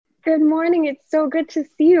Good morning. It's so good to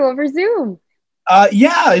see you over Zoom.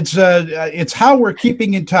 Yeah, it's how we're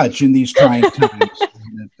keeping in touch in these trying times.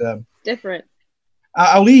 Different.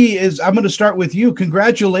 Ali, I'm going to start with you.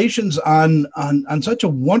 Congratulations on such a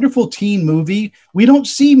wonderful teen movie. We don't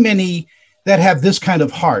see many that have this kind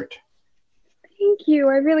of heart. Thank you.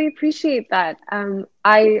 I really appreciate that.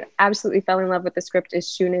 I absolutely fell in love with the script as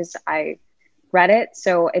soon as I read it.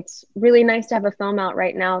 So it's really nice to have a film out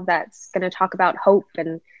right now that's going to talk about hope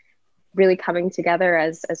and really coming together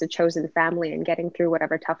as a chosen family and getting through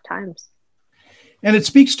whatever tough times. And it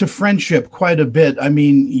speaks to friendship quite a bit. I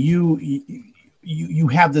mean, you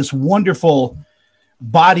have this wonderful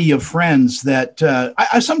body of friends that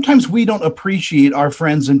I sometimes we don't appreciate our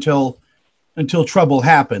friends until trouble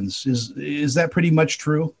happens. Is that pretty much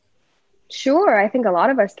true? Sure. I think a lot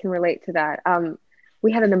of us can relate to that.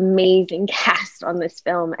 We had an amazing cast on this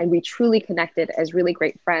film and we truly connected as really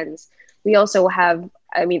great friends. We also have,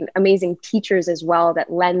 amazing teachers as well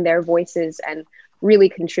that lend their voices and really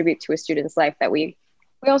contribute to a student's life that we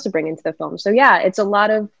also bring into the film. So yeah, it's a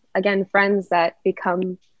lot of, again, friends that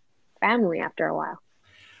become family after a while.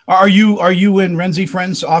 Are you and Rhenzy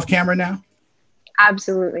friends off camera now?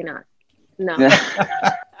 Absolutely not. No.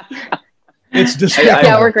 It's despicable.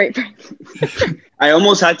 Yeah, we're great friends. I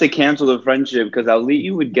almost had to cancel the friendship because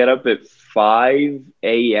Auli'i would get up at 5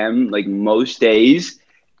 a.m. like most days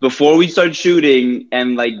before we start shooting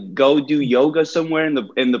and like go do yoga somewhere in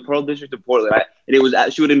the Pearl District of Portland.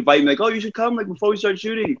 She would invite me like, oh, you should come like before we start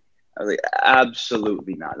shooting. I was like,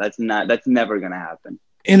 absolutely not. That's never gonna happen.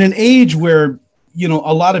 In an age where a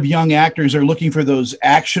lot of young actors are looking for those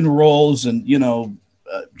action roles and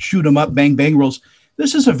shoot 'em up, bang bang roles.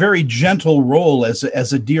 This is a very gentle role as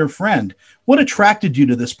a dear friend. What attracted you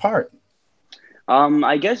to this part?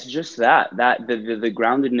 I guess just that the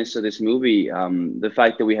groundedness of this movie, the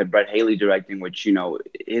fact that we had Brett Haley directing, which,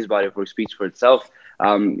 his body of work speaks for itself.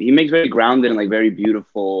 He makes very grounded and like very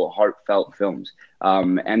beautiful, heartfelt films.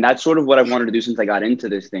 And that's sort of what I wanted to do since I got into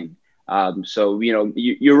this thing. So,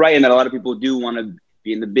 you're right in that a lot of people do want to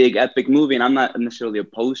be in the big epic movie, and I'm not necessarily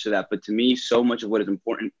opposed to that. But to me, so much of what is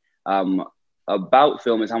important about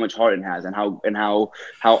film is how much heart it has and how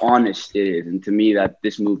honest it is. And to me, that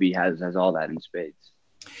this movie has all that in spades.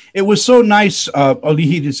 It was so nice,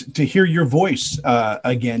 Auli'i, to hear your voice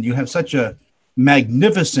again. You have such a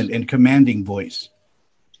magnificent and commanding voice.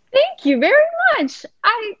 Thank you very much.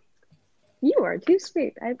 You are too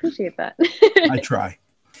sweet. I appreciate that. I try.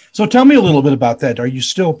 So tell me a little bit about that. Are you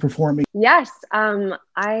still performing? Yes.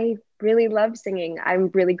 I really love singing. I'm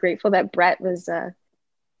really grateful that Brett was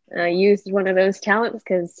used one of those talents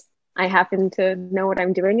because I happen to know what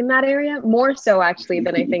I'm doing in that area, more so actually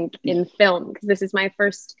than I think in film, because this is my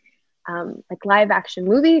first live action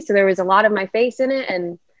movie. So there was a lot of my face in it.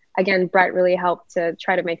 And again, Brett really helped to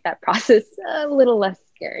try to make that process a little less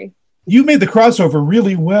scary. You made the crossover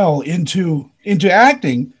really well into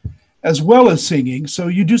acting as well as singing. So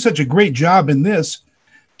you do such a great job in this.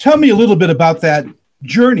 Tell me a little bit about that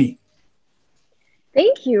journey.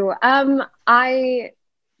 Thank you. I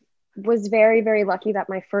was very, very lucky that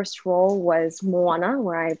my first role was Moana,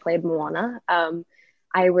 where I played Moana.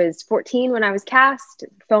 I was 14 when I was cast.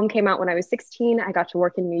 The film came out when I was 16. I got to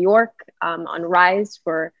work in New York on Rise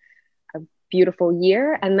for a beautiful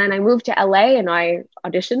year. And then I moved to LA and I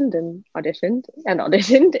auditioned and auditioned and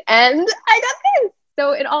auditioned and I got this.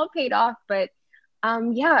 So it all paid off. But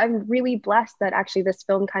yeah, I'm really blessed that actually this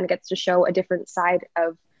film kind of gets to show a different side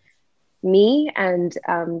of me and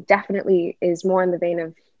definitely is more in the vein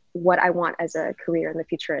of what I want as a career in the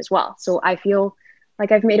future as well. So I feel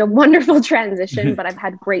like I've made a wonderful transition, but I've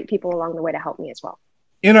had great people along the way to help me as well.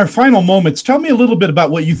 In our final moments, tell me a little bit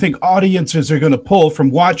about what you think audiences are going to pull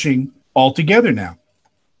from watching all together now.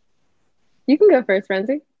 You can go first,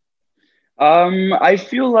 Rhenzy. I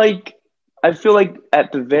feel like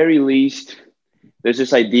at the very least, there's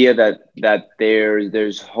this idea that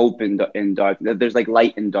there's hope in dark, that there's like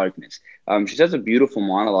light in darkness. She says a beautiful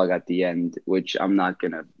monologue at the end, which I'm not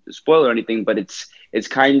gonna spoil or anything, but it's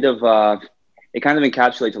kind of it kind of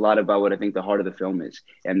encapsulates a lot about what I think the heart of the film is,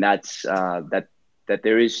 and that's that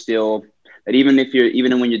there is still that even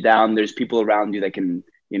when you're down, there's people around you that can,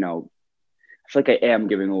 I feel like I am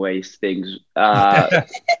giving away things.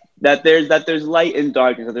 That there's light in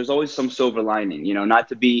darkness, that there's always some silver lining, not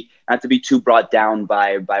to be too brought down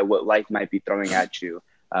by what life might be throwing at you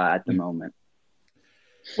at the moment.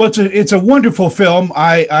 Well, it's a wonderful film.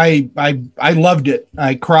 I loved it.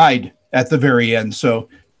 I cried at the very end. So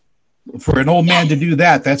for an old man to do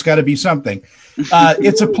that, that's got to be something.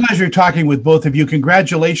 It's a pleasure talking with both of you.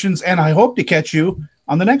 Congratulations, and I hope to catch you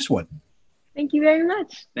on the next one. Thank you very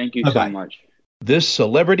much. Thank you Bye-bye. so much. This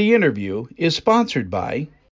celebrity interview is sponsored by